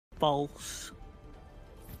false.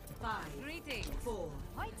 5, 4,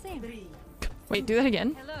 3. Wait, do that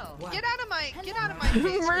again. Hello. Get out of my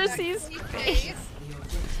face. Mercy's face.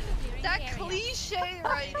 That cliche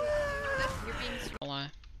writing. You're being Oh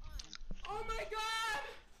my god!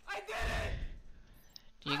 I did it!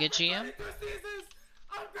 Do you get GM?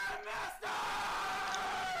 I'm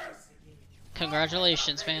Grandmasters!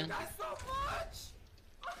 Congratulations, man. Thank you guys so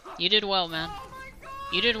much! You did well, man. Oh my god!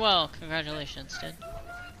 You did well. Congratulations, dude.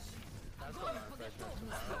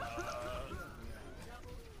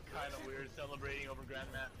 Kind of weird celebrating over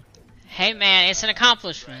Grandmaster. Hey, man, it's an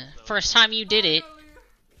accomplishment. First time you did it.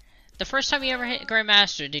 The first time you ever hit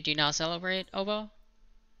Grandmaster, did you not celebrate, Obo?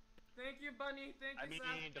 Thank you, Bunny. Thank you, I mean, Sam.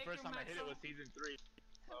 the Thank first you, time I hit it Maxwell. was season 3.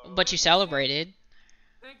 So But you celebrated.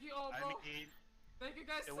 Thank you, Obo. I mean, Thank you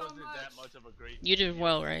guys it so wasn't much. that much of a great. You did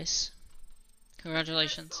well, Race. Thank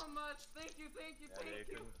Congratulations. you so much. Thank you, thank you, Yeah, thank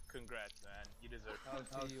you. congrats, man. You deserve it.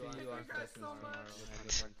 I'll see you on guys so much.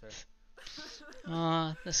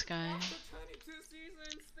 Aw, this guy. After 22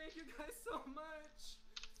 seasons, thank you guys so much.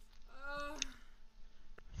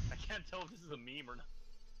 I can't tell if this is a meme or not.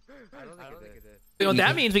 I don't think it is. You know what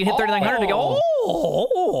that means? We can hit 3,900 to go.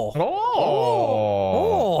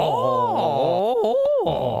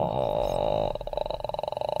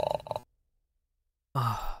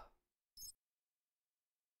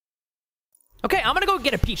 Okay, I'm gonna go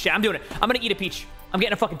get a peach. I'm doing it. I'm gonna eat a peach. I'm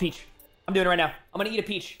getting a fucking peach. I'm doing it right now. I'm gonna eat a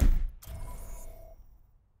peach.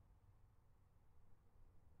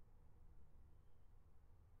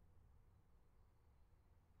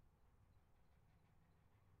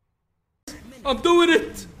 I'm doing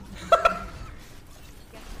it!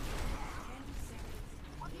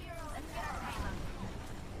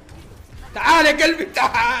 تعال يا قلبي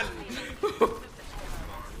تعال.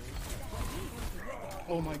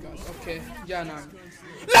 Oh my god. Okay. Yeah, no.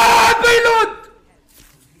 لا بيلود.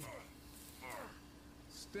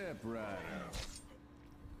 Step right.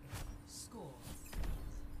 Score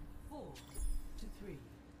 4-3.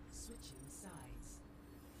 Switching sides.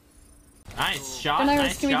 Nice shot. Iris,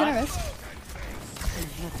 Nice can we get shot. Iris?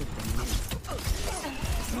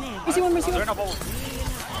 You see one, you see one.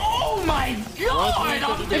 Oh my god!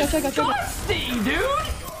 I'm disgusting, dude!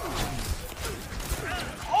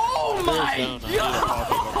 Oh my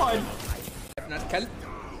god! Not كلب.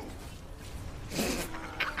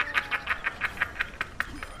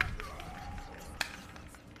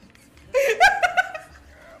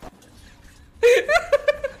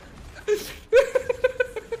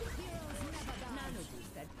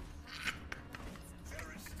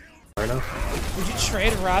 Would you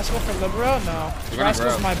trade Rascal for Libero? No.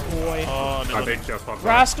 Rascal's my boy. Oh, no. I think just fuck.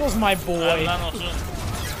 Rascal's my boy.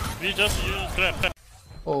 We just used Grab.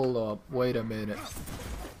 Hold up, wait a minute.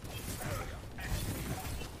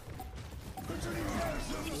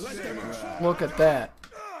 Look at that.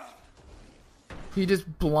 He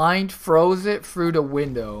just blind froze it through the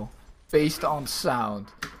window based on sound,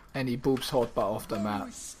 and he boops Hotba off the map.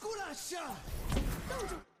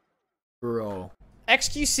 Bro.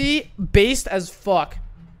 XQC based as fuck.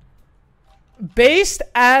 Based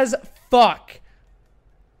as fuck.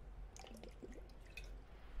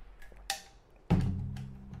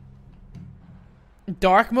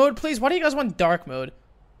 Dark mode, please? Why do you guys want dark mode?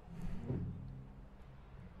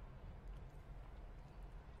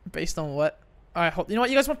 Based on what? Alright, you know what?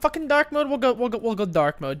 You guys want fucking dark mode? We'll go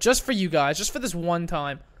dark mode. Just for you guys. Just for this one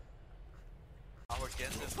time.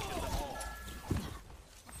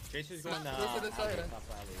 Jason's going now.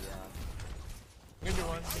 Give you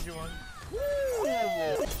one. Give you one.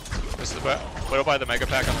 This is the back. Wait by the mega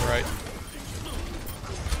pack on the right.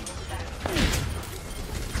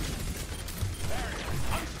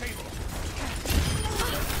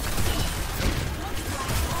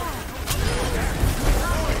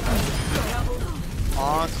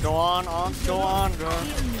 Go on, bro.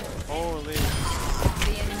 Holy.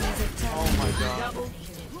 Oh my god.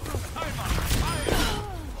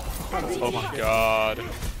 Oh my god.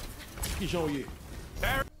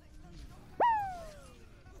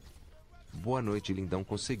 Boa noite, lindão.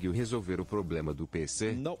 Conseguiu resolver o problema do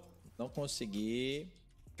PC? Não consegui.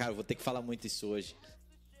 Cara, eu vou ter que falar muito isso hoje.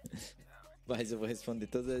 Mas eu vou responder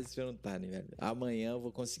todas as vezes que perguntarem, velho. Amanhã eu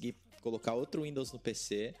vou conseguir colocar outro Windows no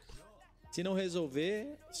PC. Se não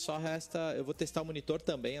resolver, só resta... Eu vou testar o monitor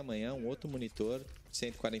também amanhã. Um outro monitor,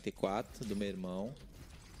 144, do meu irmão.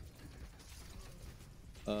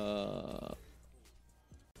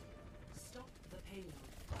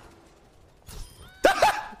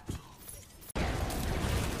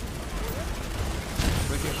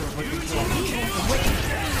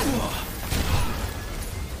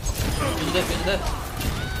 Finish that.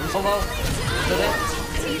 Solo.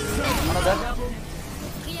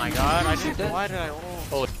 My god, I did that. Why did I ult?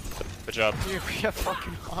 Holy, good job. Dude, we have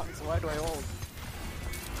fucking bots. Why do I ult?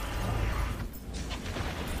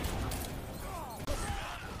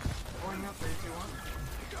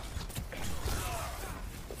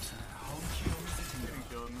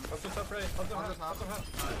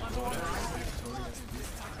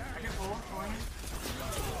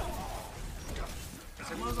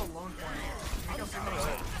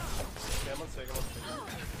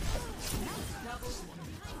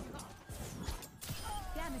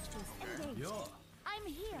 I'm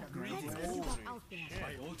here. Let's get you out there.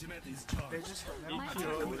 My ultimate is charged.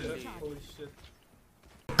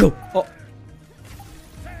 Go. Oh.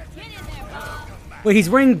 Wait, he's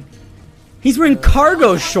wearing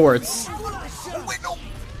cargo shorts.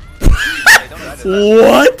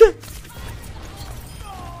 What?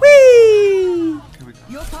 Whee!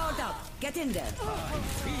 You're powered up. Get in there.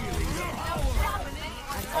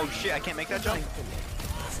 Oh shit, I can't make that jump.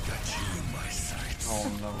 Oh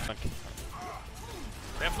no.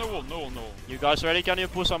 They have no wall, no. You guys ready? Can you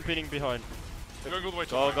push? I'm pinning behind. Go.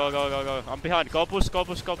 I'm behind. Go push. Go.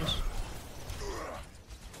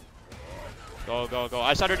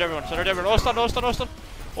 I centered everyone. Oh, stun.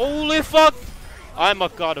 Holy fuck! I'm a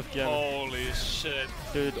god of Gen. Holy shit.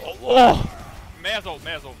 Dude. Oh! Mazel.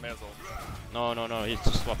 No. He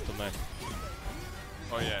just swapped to me.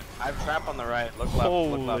 Oh yeah. I have trap on the right. Look left.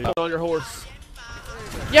 Look left. On your horse.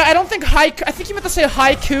 Yeah, I don't think haiku. I think you meant to say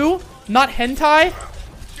haiku, not hentai.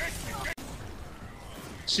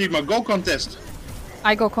 Sigma, go contest.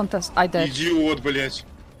 I go contest. I did. Идиот, блять.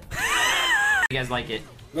 You guys like it?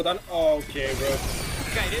 Good on. Oh, okay, bro.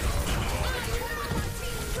 Okay, dude.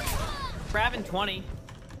 Grabbing 20.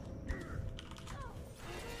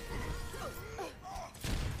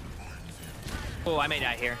 Oh, I may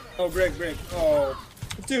die here. Oh, break. Oh.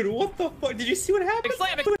 Dude, what the fuck? Did you see what happened?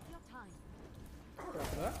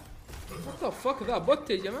 What the fuck is that? Bot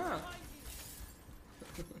يا جماعة.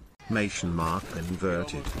 Mation mark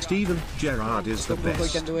inverted. Steven Gerrard is the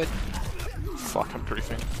best. Can do it. Fuck, I'm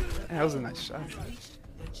griefing. That was a nice shot.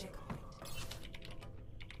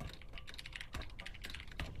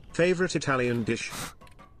 Favorite Italian dish?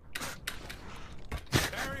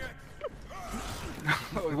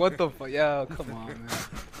 What the fuck? Yeah, come on, man.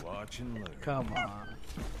 Watch and learn. Come on.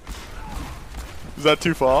 Is that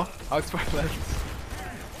too far? Out my legs.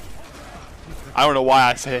 I don't know why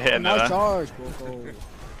I say hitting Now that. charge, bro.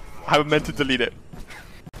 I meant to delete it.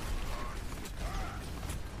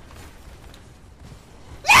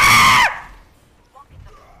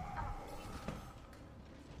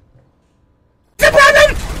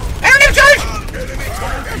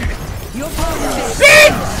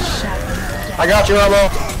 I got you, Elmo.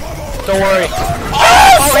 Don't worry.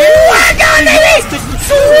 Oh, Swagon, baby!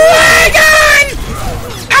 Swagon!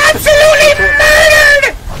 Absolutely murdered!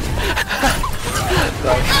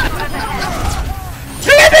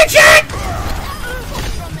 Clip it, Jack!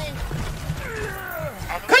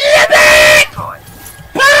 Clip it!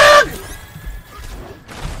 Bug!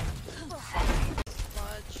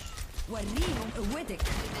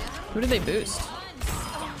 Who did they boost?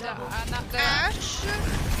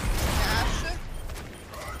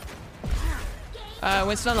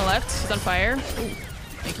 Winston on the left. He's on fire. Ooh,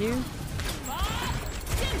 thank you.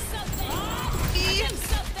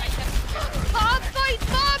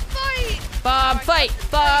 Bob fight!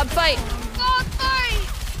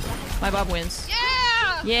 My Bob wins.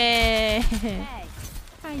 Yeah! Yeah!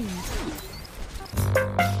 Hi.